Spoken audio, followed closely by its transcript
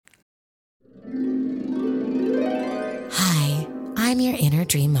your inner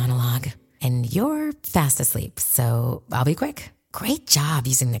dream monologue. And you're fast asleep, so I'll be quick. Great job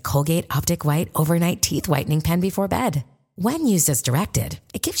using the Colgate Optic White Overnight Teeth Whitening Pen before bed. When used as directed,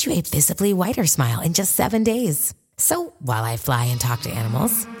 it gives you a visibly whiter smile in just 7 days. So while I fly and talk to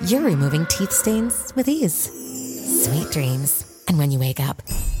animals, you're removing teeth stains with ease. Sweet dreams. And when you wake up,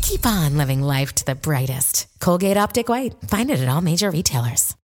 keep on living life to the brightest. Colgate Optic White. Find it at all major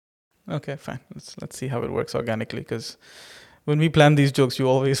retailers. Okay, fine. Let's see how it works organically, because when we plan these jokes, you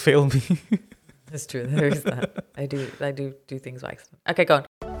always fail me. That's true. There is that. I do things by accident. Okay, go on.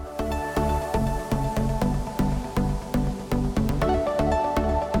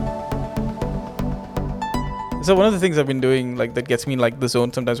 So one of the things I've been doing, like, that gets me in, like, the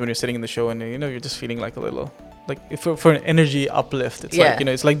zone sometimes when you're sitting in the show and, you know, you're just feeling like a little, like, for an energy uplift. It's like, you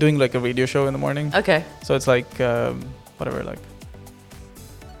know, it's like doing like a radio show in the morning. Okay. So it's like, whatever, like,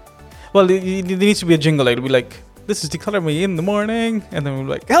 well, there needs to be a jingle. Like, it'll be like, this is Declutter Me in the morning. And then we're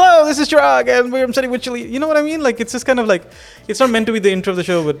like, hello, this is Chirag, and I'm sitting with Chili. You know what I mean? Like, it's just kind of like, it's not meant to be the intro of the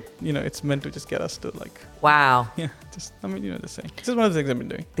show, but, you know, it's meant to just get us to, like. Wow. Yeah, just, I mean, you know, just saying. This is one of the things I've been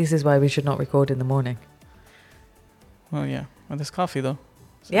doing. This is why we should not record in the morning. Well, yeah. Well, there's coffee, though.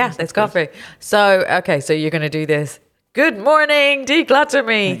 So yeah, there's coffee. So, okay, so you're going to do this good morning, declutter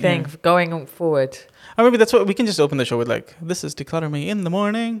me thing going forward. Or maybe that's what we can just open the show with, like, this is Declutter Me in the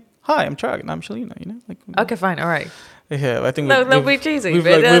morning. Hi, I'm Chirag, and I'm Shalina, you know? Like, okay, fine, all right. Yeah, I think that'll be cheesy, we've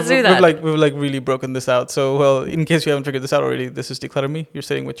but let's do that. We've really broken this out. So, well, in case you haven't figured this out already, this is Declutter Me. You're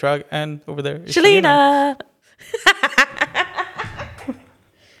sitting with Chirag, and over there is Shalina.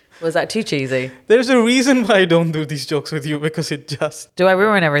 Was that too cheesy? There's a reason why I don't do these jokes with you, because it just... Do I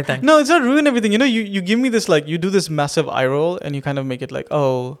ruin everything? No, it's not ruin everything. You know, you give me this, like, you do this massive eye roll, and you kind of make it like,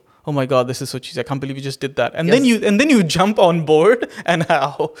 oh my God, this is so cheesy. I can't believe you just did that. And then you jump on board, and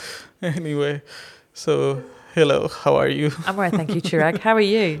how? Anyway, so hello, how are you? I'm all right, thank you, Chirag. How are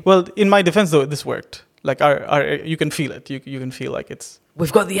you? Well, in my defense, though, this worked. Like, our you can feel it. You can feel like it's...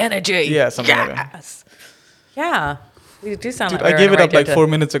 We've got the energy. Yeah, something like that. Yeah. You do sound Dude, like I gave it up like 4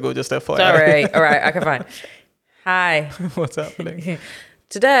 minutes ago, just FYI. Sorry. All right. Okay, fine. Hi. What's happening?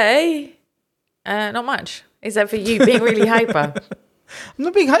 Today, not much. Except for you being really hyper. I'm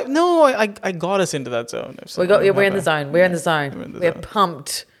not being hyper. No, I got us into that zone. We're in the zone. We're in the zone. We're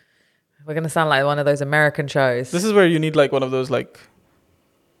pumped. We're going to sound like one of those American shows. This is where you need like one of those like,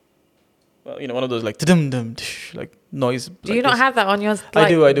 well, you know, one of those like dum like noise. Do you not have that on your like,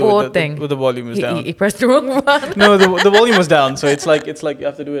 I do board thing? With the volume is down. You pressed the wrong one. No, the volume was down, so it's like you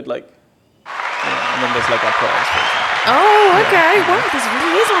have to do it like, and then there's like applause. Oh, okay. Yeah. Wow, this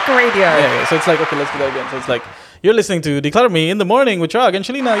really is like a radio. Yeah. So it's like, okay, let's do that again. So it's like, you're listening to Declutter Me in the morning with Chirag and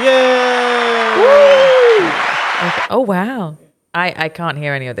Shalina. Yay! Woo! Okay. Oh wow. I can't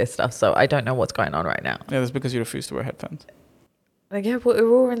hear any of this stuff, so I don't know what's going on right now. Yeah, that's because you refuse to wear headphones. Like, yeah, what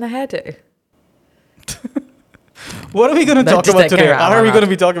we're in the hairdo. What are we going to talk about today? How are we going to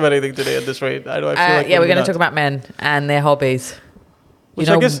be talking about anything today at this rate? I feel like we're going to talk about men and their hobbies. Which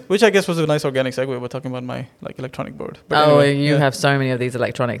I guess was a nice organic segue. We're talking about my like electronic board. But anyway, you have so many of these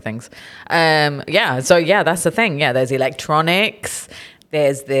electronic things. So that's the thing. Yeah, there's electronics.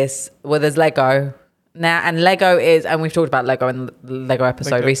 There's there's Lego. Now, and Lego is, and we've talked about Lego in the Lego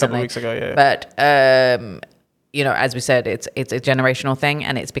episode like recently. A couple weeks ago, yeah. But you know, as we said, it's a generational thing,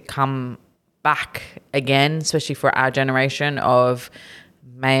 and it's become back again, especially for our generation of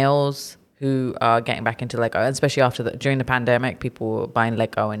males who are getting back into Lego, and especially during the pandemic, people were buying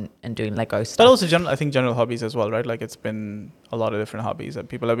Lego and doing Lego stuff. But also, I think general hobbies as well, right? Like it's been a lot of different hobbies that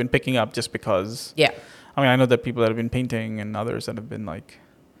people have been picking up just because. Yeah. I mean, I know that people that have been painting and others that have been like,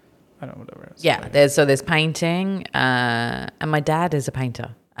 I don't know, whatever. Yeah, there's painting, and my dad is a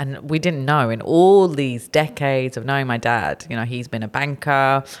painter. And we didn't know, in all these decades of knowing my dad, you know, he's been a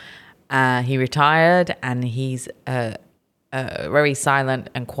banker, he retired, and he's a very silent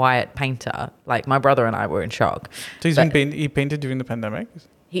and quiet painter. Like, my brother and I were in shock. So he painted during the pandemic?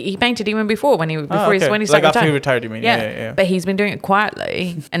 He painted even before when he like after he retired, you mean? Yeah. But he's been doing it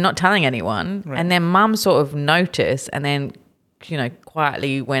quietly and not telling anyone. Right. And then mum sort of noticed, and then, you know,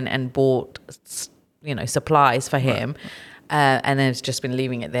 quietly went and bought, you know, supplies for him. Right. And then it's just been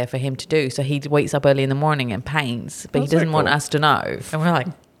leaving it there for him to do. So he wakes up early in the morning and paints, but he doesn't want us to know. And we're like,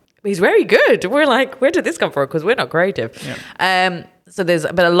 he's very good. We're like, where did this come from? Because we're not creative. Yeah.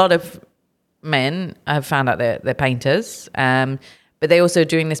 But a lot of men have found out they're painters. But they're also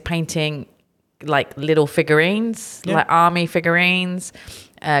doing this painting, like little figurines, like army figurines,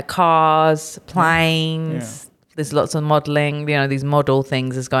 cars, planes. Yeah. There's lots of modeling, you know, these model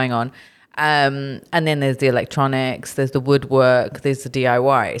things is going on. And then there's the electronics, there's the woodwork, there's the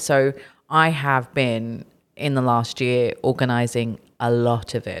DIY. So I have been, in the last year, organizing a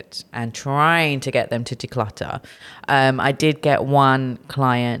lot of it and trying to get them to declutter. I did get one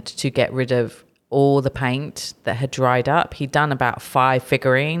client to get rid of all the paint that had dried up. He'd done about 5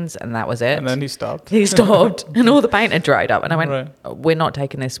 figurines and that was it. And then he stopped. He stopped and all the paint had dried up. And I went, Right. we're not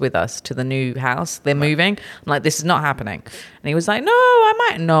taking this with us to the new house. They're moving. I'm like, this is not happening. And he was like, no, I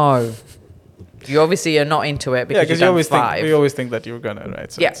might. No. You obviously are not into it because Yeah, because you've done 5. you always think that you're gonna,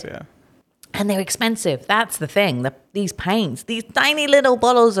 right? So Yeah. it's, yeah. And they're expensive. That's the thing. These paints, these tiny little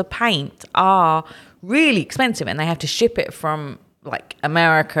bottles of paint are really expensive and they have to ship it from like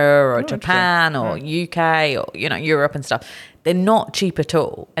America or Japan or UK or, Europe and stuff. They're not cheap at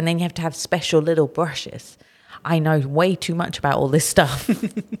all. And then you have to have special little brushes. I know way too much about all this stuff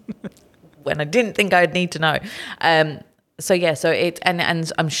when I didn't think I'd need to know. So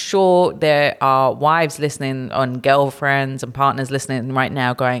I'm sure there are wives listening and girlfriends and partners listening right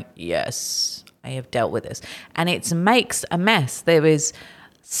now going, yes, I have dealt with this. And it makes a mess. There is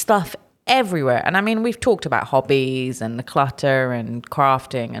stuff everywhere. And I mean, we've talked about hobbies and the clutter and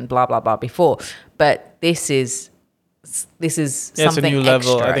crafting and blah, blah, blah before. But this is something It's a new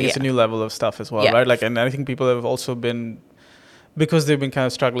level. extra. I think it's a new level of stuff as well, Yeah. right? Like, and I think people have also been, because they've been kind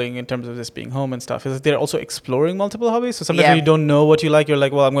of struggling in terms of this being home and stuff, is that they're also exploring multiple hobbies. So sometimes Yeah. when you don't know what you like, you're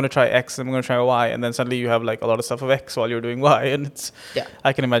like, well, I'm going to try X and I'm going to try Y. And then suddenly you have like a lot of stuff of X while you're doing Y. And it's, Yeah.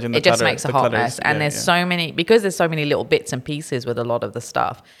 I can imagine It just makes a hot mess. And there's so many, because there's so many little bits and pieces with a lot of the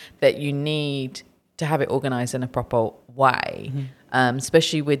stuff that you need to have it organized in a proper way,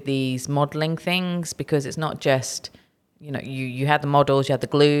 especially with these modeling things, because it's not just, you have the models, you have the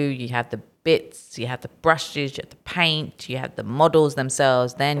glue, you have the bits, you have the brushes, you have the paint, you have the models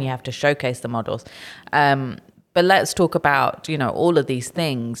themselves, then you have to showcase the models. But let's talk about, all of these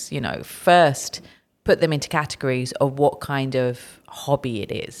things, first put them into categories of what kind of hobby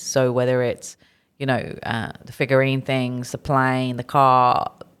it is. So whether it's, the figurine things, the plane, the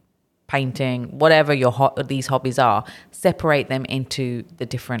car, painting, whatever these hobbies are, separate them into the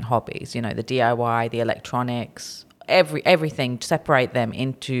different hobbies, the DIY, the electronics, everything, separate them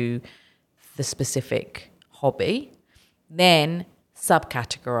into the specific hobby, then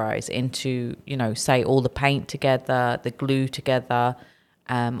subcategorize into, say all the paint together, the glue together,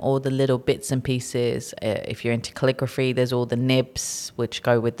 all the little bits and pieces. If you're into calligraphy, there's all the nibs which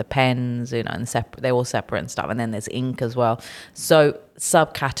go with the pens, and they're all separate and stuff. And then there's ink as well. So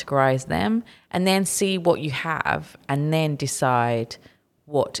subcategorize them and then see what you have and then decide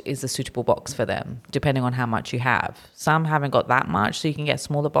what is a suitable box for them, depending on how much you have. Some haven't got that much, so you can get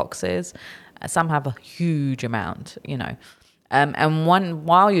smaller boxes. Some have a huge amount, And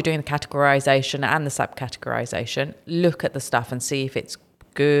while you're doing the categorization and the subcategorization, look at the stuff and see if it's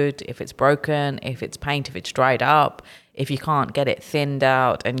good, if it's broken, if it's paint, if it's dried up. If you can't get it thinned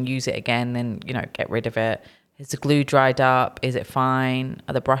out and use it again, then, get rid of it. Is the glue dried up? Is it fine?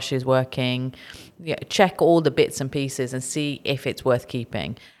 Are the brushes working? Yeah, check all the bits and pieces and see if it's worth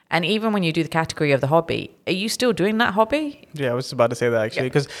keeping. And even when you do the category of the hobby, are you still doing that hobby? Yeah, I was about to say that actually,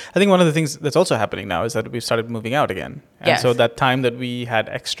 because I think one of the things that's also happening now is that we've started moving out again. And Yes. so that time that we had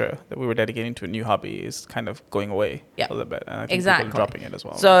extra that we were dedicating to a new hobby is kind of going away Yeah. a little bit. And I think Exactly. people are dropping it as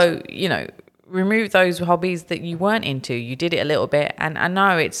well. So, remove those hobbies that you weren't into. You did it a little bit, and I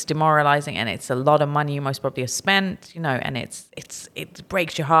know it's demoralizing and it's a lot of money you most probably have spent, and it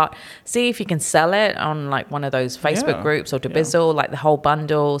breaks your heart. See if you can sell it on like one of those Facebook Yeah. groups or Dubizzle, like the whole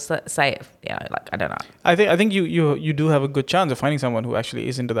bundle. Say, I don't know. I think you do have a good chance of finding someone who actually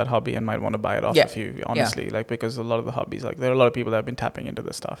is into that hobby and might want to buy it off Yeah. of you, honestly. Like, because a lot of the hobbies, like there are a lot of people that have been tapping into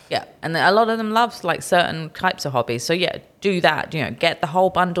this stuff. Yeah, and a lot of them love like certain types of hobbies. So yeah, do that. Get the whole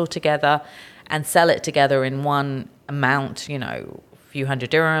bundle together and sell it together in one amount. A few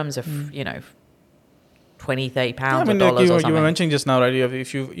hundred dirhams, or 20, 30 pounds or dollars or something. You were mentioning just now, right?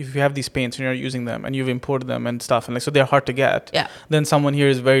 If you have these paints and you're using them and you've imported them and stuff, and like so they're hard to get. Yeah. Then someone here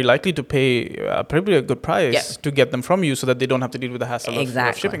is very likely to pay probably a good price Yeah. to get them from you, so that they don't have to deal with the hassle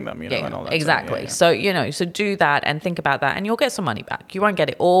of shipping them, and all that. Exactly. So, So do that and think about that, and you'll get some money back. You won't get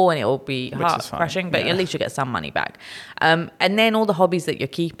it all, and it will be Which heart is fine. crushing, but Yeah. at least you get some money back. And then all the hobbies that you're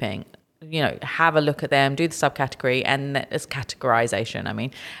keeping, have a look at them, do the subcategory and it's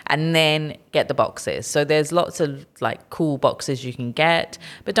categorization, and then get the boxes. So there's lots of like cool boxes you can get,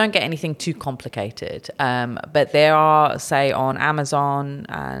 but don't get anything too complicated. But there are, say, on Amazon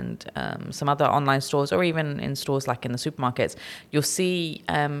and some other online stores, or even in stores like in the supermarkets, you'll see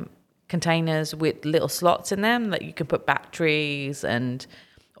containers with little slots in them that you can put batteries and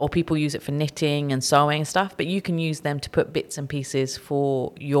or people use it for knitting and sewing and stuff, but you can use them to put bits and pieces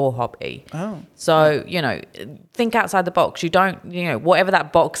for your hobby. So, think outside the box. You don't, whatever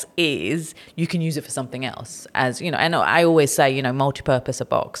that box is, you can use it for something else. As, and I always say, multi-purpose a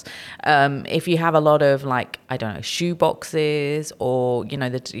box. If you have a lot of shoe boxes, or,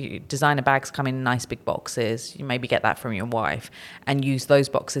 the designer bags come in nice big boxes, you maybe get that from your wife and use those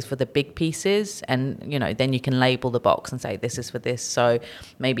boxes for the big pieces. And, then you can label the box and say, this is for this. So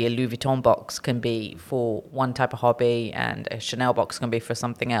maybe a Louis Vuitton box can be for one type of hobby and a Chanel box can be for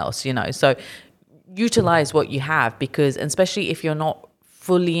something else, So utilize what you have, because especially if you're not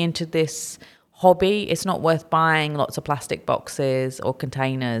fully into this hobby, it's not worth buying lots of plastic boxes or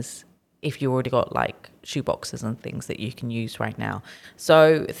containers if you already got shoe boxes and things that you can use right now.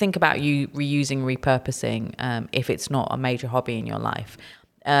 So think about you reusing, repurposing if it's not a major hobby in your life.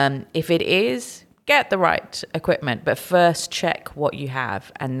 If it is, get the right equipment, but first check what you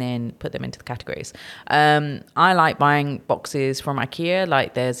have and then put them into the categories. I like buying boxes from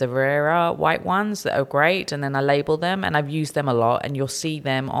IKEA, there's Avera white ones that are great, and then I label them, and I've used them a lot, and you'll see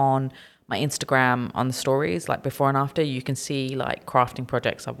them on my Instagram on the stories, before and after. You can see crafting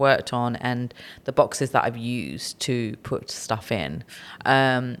projects I've worked on and the boxes that I've used to put stuff in.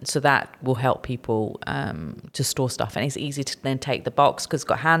 So that will help people to store stuff. And it's easy to then take the box because it's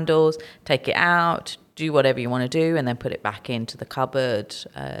got handles, take it out, do whatever you want to do, and then put it back into the cupboard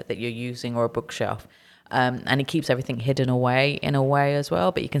that you're using, or a bookshelf. And it keeps everything hidden away in a way as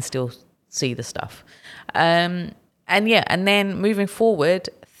well, but you can still see the stuff. And then moving forward,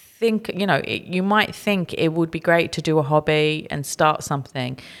 think, you might think it would be great to do a hobby and start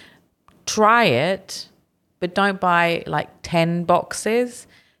something. Try it, but don't buy 10 boxes.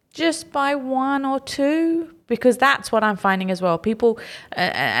 Just buy 1 or 2, because that's what I'm finding as well. People,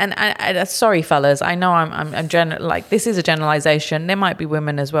 and sorry, fellas, I know I'm this is a generalization. There might be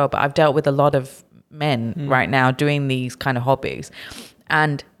women as well, but I've dealt with a lot of men right now doing these kind of hobbies,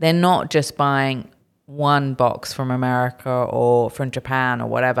 and they're not just buying 1 box from America or from Japan or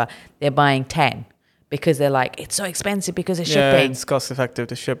whatever. They're buying 10 because they're it's so expensive because of shipping. It's cost effective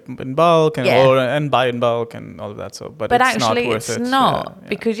to ship in bulk and buy in bulk and all of that. So, but it's actually, not worth it. It's not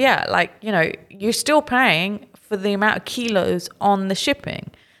because you're still paying for the amount of kilos on the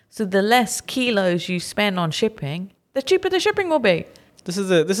shipping. So the less kilos you spend on shipping, the cheaper the shipping will be. This is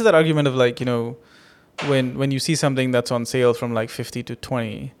that argument of when you see something that's on sale from 50 to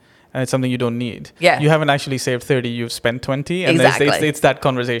 20. And it's something you don't need. Yeah. You haven't actually saved 30, you've spent 20. And exactly. it's that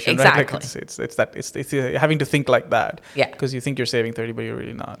conversation, exactly. right? It's having to think like that. Yeah. Because you think you're saving 30, but you're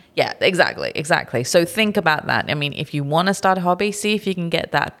really not. Yeah, exactly. So think about that. I mean, if you want to start a hobby, see if you can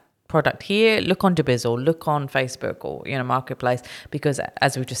get that product here. Look on Dubizzle, look on Facebook or, Marketplace, because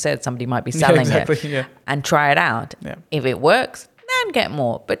as we just said, somebody might be selling it. And try it out. Yeah. If it works, then get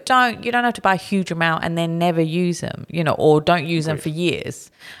more, but you don't have to buy a huge amount and then never use them, or don't use them for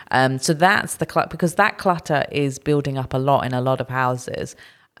years. So that's the clutter, because that clutter is building up a lot in a lot of houses,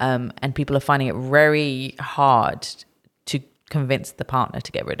 and people are finding it very hard to convince the partner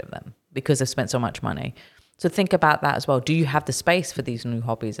to get rid of them because they've spent so much money. So think about that as well. Do you have the space for these new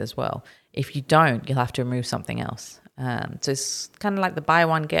hobbies as well? If you don't, you'll have to remove something else. So it's kind of like the buy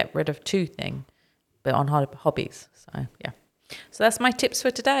one, get rid of 2 thing, but on hobbies. So yeah. So that's my tips for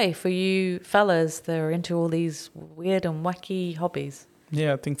today for you fellas that are into all these weird and wacky hobbies.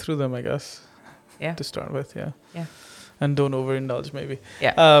 Yeah, think through them, I guess. Yeah. To start with, yeah. Yeah. And don't overindulge, maybe.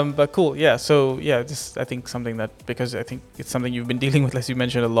 Yeah. But cool, yeah. So yeah, this I think something that, because I think it's something you've been dealing with, as you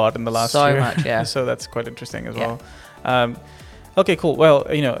mentioned, a lot in the last year. So much, yeah. So that's quite interesting as well. Okay, cool. Well,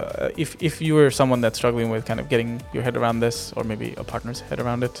 if you were someone that's struggling with kind of getting your head around this, or maybe a partner's head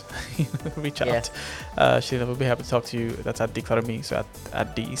around it, reach out. Sheila will be happy to talk to you. That's at Declutterme, so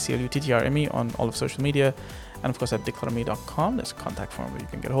at DECLUTTRME on all of social media. And of course at declutterme.com, there's a contact form where you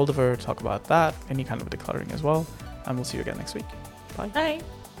can get a hold of her, talk about that, any kind of decluttering as well. And we'll see you again next week. Bye. Bye.